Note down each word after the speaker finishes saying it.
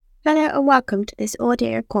Hello and welcome to this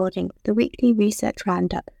audio recording of the weekly research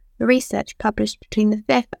roundup, the research published between the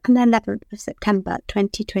 5th and 11th of September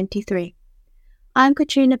 2023. I'm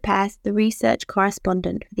Katrina Pearce, the research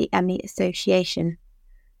correspondent for the ME Association.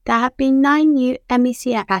 There have been 9 new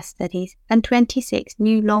ME-CFS studies and 26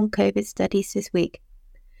 new Long Covid studies this week.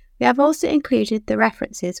 We have also included the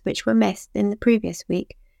references which were missed in the previous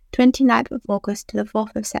week, 29th of August to the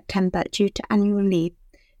 4th of September due to annual leave,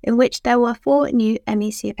 in which there were 4 new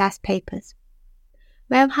ME-CFS papers.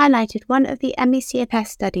 We have highlighted one of the ME-CFS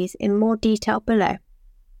studies in more detail below.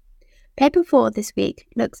 Paper 4 this week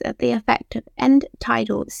looks at the effect of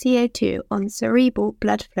end-tidal CO2 on cerebral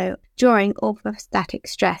blood flow during orthostatic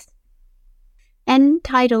stress.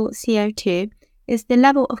 End-tidal CO2 is the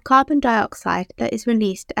level of carbon dioxide that is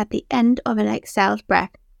released at the end of an exhaled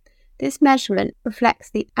breath. This measurement reflects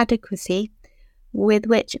the adequacy with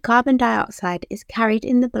which carbon dioxide is carried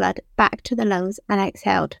in the blood back to the lungs and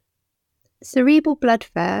exhaled. Cerebral blood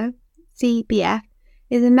flow, CBF,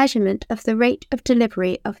 is a measurement of the rate of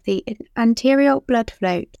delivery of the anterior blood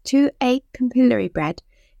flow to a capillary bed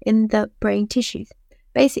in the brain tissues,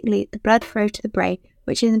 basically the blood flow to the brain,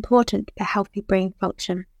 which is important for healthy brain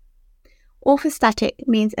function. Orthostatic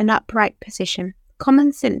means an upright position.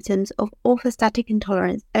 Common symptoms of orthostatic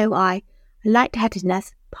intolerance, OI, are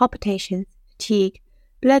lightheadedness, palpitations, fatigue,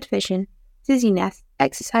 blurred vision, dizziness,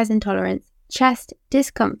 exercise intolerance, chest,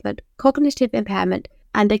 discomfort, cognitive impairment,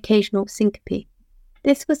 and occasional syncope.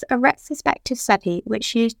 This was a retrospective study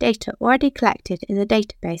which used data already collected in the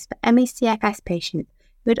database for ME-CFS patients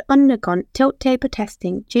who had undergone tilt table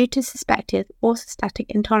testing due to suspected orthostatic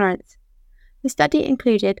intolerance. The study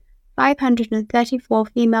included 534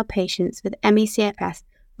 female patients with ME-CFS,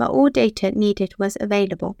 where all data needed was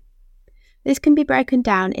available. This can be broken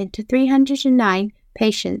down into 309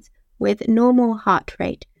 patients with normal heart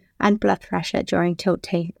rate and blood pressure during tilt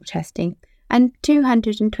table testing, and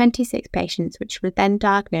 226 patients which were then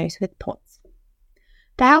diagnosed with POTS.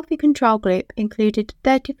 The healthy control group included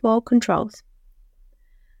 34 controls.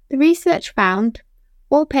 The research found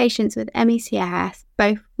all patients with ME-CFS,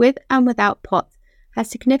 both with and without POTS, had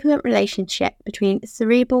significant relationship between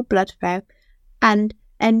cerebral blood flow and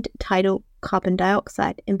end-tidal carbon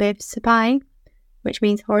dioxide in both supine, which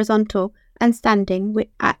means horizontal, and standing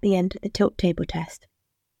at the end of the tilt table test.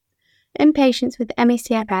 In patients with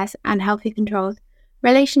ME-CFS and healthy controls,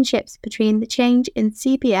 relationships between the change in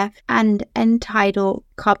CBF and end-tidal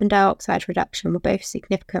carbon dioxide reduction were both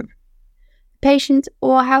significant. Patients'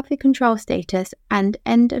 or healthy control status and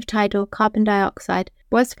end-of-tidal carbon dioxide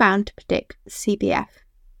was found to predict CBF.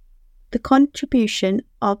 The contribution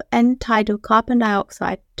of end-tidal carbon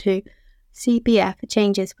dioxide to CBF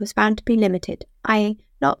changes was found to be limited, i.e.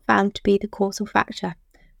 not found to be the causal factor,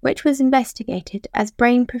 which was investigated as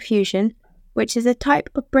brain perfusion, which is a type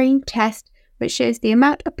of brain test which shows the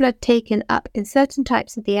amount of blood taken up in certain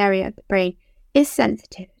types of the area of the brain is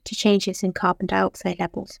sensitive to changes in carbon dioxide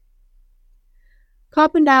levels.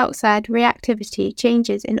 Carbon dioxide reactivity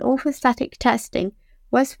changes in orthostatic testing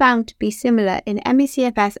was found to be similar in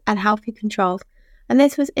ME-CFS and healthy controls, and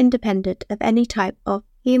this was independent of any type of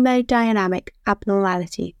hemodynamic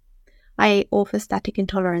abnormality, i.e. orthostatic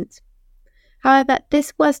intolerance. However,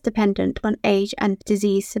 this was dependent on age and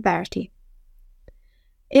disease severity.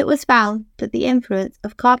 It was found that the influence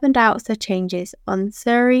of carbon dioxide changes on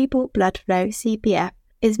cerebral blood flow CBF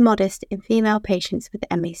is modest in female patients with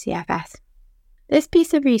ME-CFS. This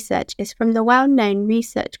piece of research is from the well-known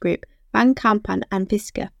research group Van Kampen and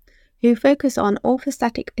Viska, who focus on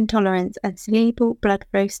orthostatic intolerance and cerebral blood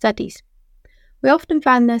flow studies. We often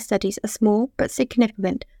find their studies are small but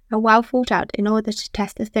significant and well thought out in order to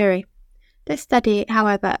test a theory. This study,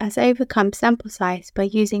 however, has overcome sample size by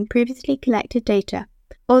using previously collected data,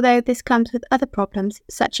 although this comes with other problems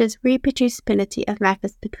such as reproducibility of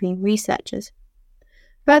methods between researchers.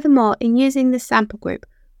 Furthermore, in using this sample group,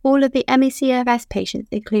 all of the ME-CFS patients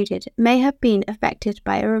included may have been affected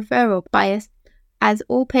by a referral bias, as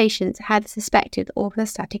all patients had suspected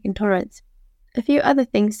orthostatic intolerance. A few other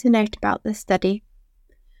things to note about this study.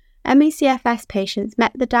 ME-CFS patients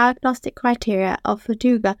met the diagnostic criteria of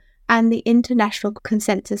Fortuga and the international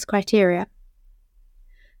consensus criteria.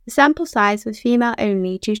 The sample size was female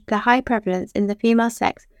only due to the high prevalence in the female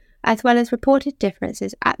sex, as well as reported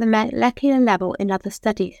differences at the molecular level in other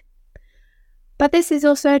studies. But this is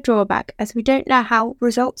also a drawback, as we don't know how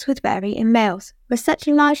results would vary in males. With such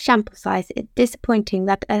a large sample size, it's disappointing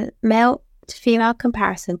that a male-to-female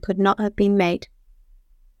comparison could not have been made.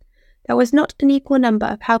 There was not an equal number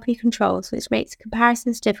of healthy controls, which makes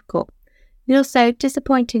comparisons difficult. It's also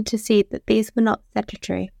disappointing to see that these were not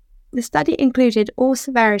sedentary. The study included all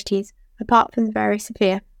severities, apart from the very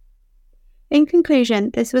severe. In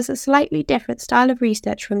conclusion, this was a slightly different style of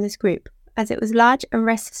research from this group, as it was large and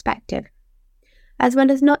retrospective, as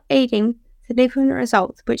well as not aiding significant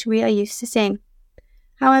results which we are used to seeing.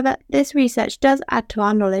 However, this research does add to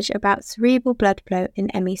our knowledge about cerebral blood flow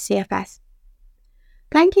in ME/CFS.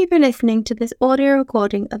 Thank you for listening to this audio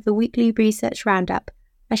recording of the weekly research roundup.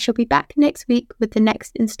 I shall be back next week with the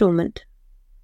next instalment.